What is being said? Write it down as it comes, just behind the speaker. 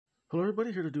Hello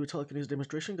everybody, here to do a telekinesis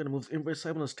demonstration. Gonna move inverted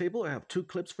side on this table. I have two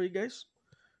clips for you guys.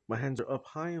 My hands are up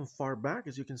high and far back,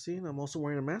 as you can see, and I'm also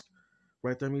wearing a mask.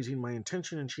 Right there, I'm using my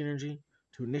intention and chi energy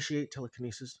to initiate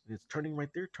telekinesis. And it's turning right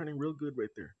there, turning real good right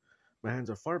there. My hands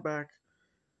are far back,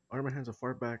 my hands are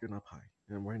far back and up high.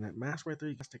 And I'm wearing that mask right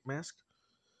there, plastic mask.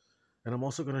 And I'm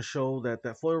also gonna show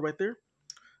that foil right there.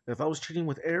 If I was cheating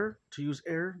with air, to use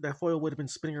air, that foil would have been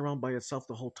spinning around by itself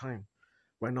the whole time.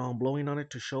 Right now I'm blowing on it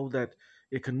to show that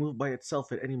it can move by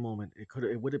itself at any moment.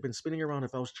 It would have been spinning around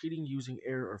if I was cheating using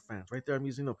air or fans. Right there I'm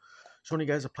showing you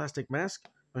guys a plastic mask.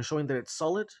 I'm showing that it's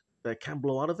solid, that I can't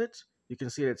blow out of it. You can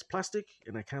see that it's plastic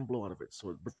and I can't blow out of it. So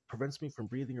it prevents me from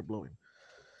breathing or blowing.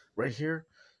 Right here,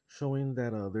 showing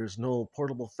that there's no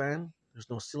portable fan. There's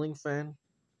no ceiling fan.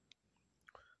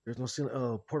 There's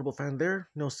no portable fan there.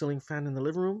 No ceiling fan in the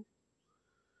living room.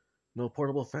 No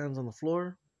portable fans on the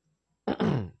floor.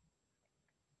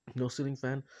 No ceiling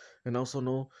fan, and also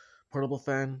no portable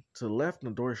fan to the left.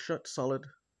 And the door is shut, solid,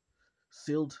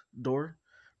 sealed door.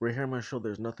 Right here, I'm going to show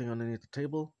there's nothing underneath the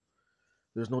table.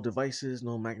 There's no devices,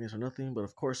 no magnets or nothing, but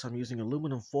of course I'm using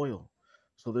aluminum foil.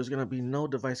 So there's going to be no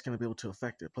device going to be able to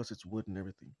affect it. Plus it's wood and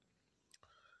everything.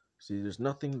 See, there's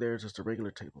nothing there, just a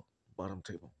regular table, bottom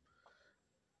table.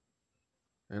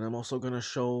 And I'm also going to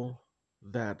show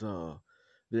that the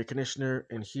air conditioner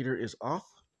and heater is off.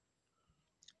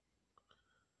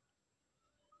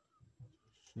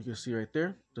 You can see right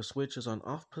there, the switch is on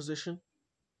off position,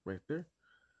 right there.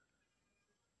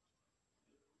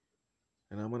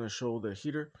 And I'm going to show the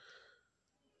heater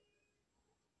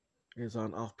is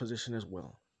on off position as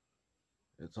well.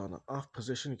 It's on an off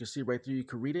position. You can see right there, you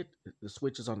can read it. The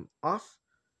switch is on off.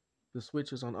 The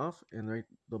switch is on off, and right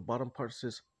the bottom part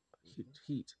says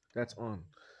heat. That's on.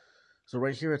 So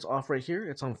right here, it's off right here.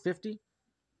 It's on 50.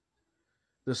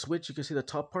 The switch, you can see the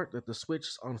top part, that the switch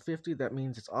is on 50. That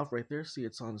means it's off right there. See,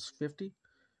 it's on 50.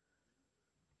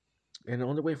 And the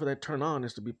only way for that to turn on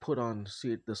is to be put on.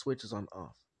 See, the switch is on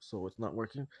off. So it's not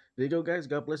working. There you go, guys.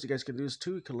 God bless. You guys can do this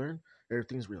too. You can learn.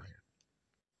 Everything's real here.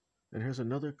 And here's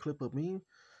another clip of me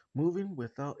moving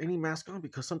without any mask on,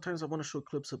 because sometimes I want to show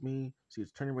clips of me. See,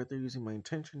 it's turning right there using my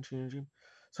intention, changing.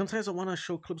 Sometimes I want to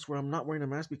show clips where I'm not wearing a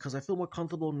mask because I feel more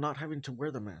comfortable not having to wear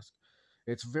the mask.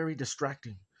 It's very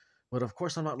distracting. But of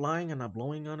course, I'm not lying and not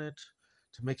blowing on it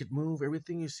to make it move.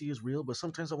 Everything you see is real, but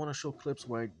sometimes I want to show clips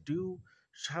where I do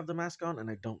have the mask on and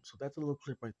I don't. So that's a little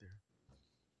clip right there.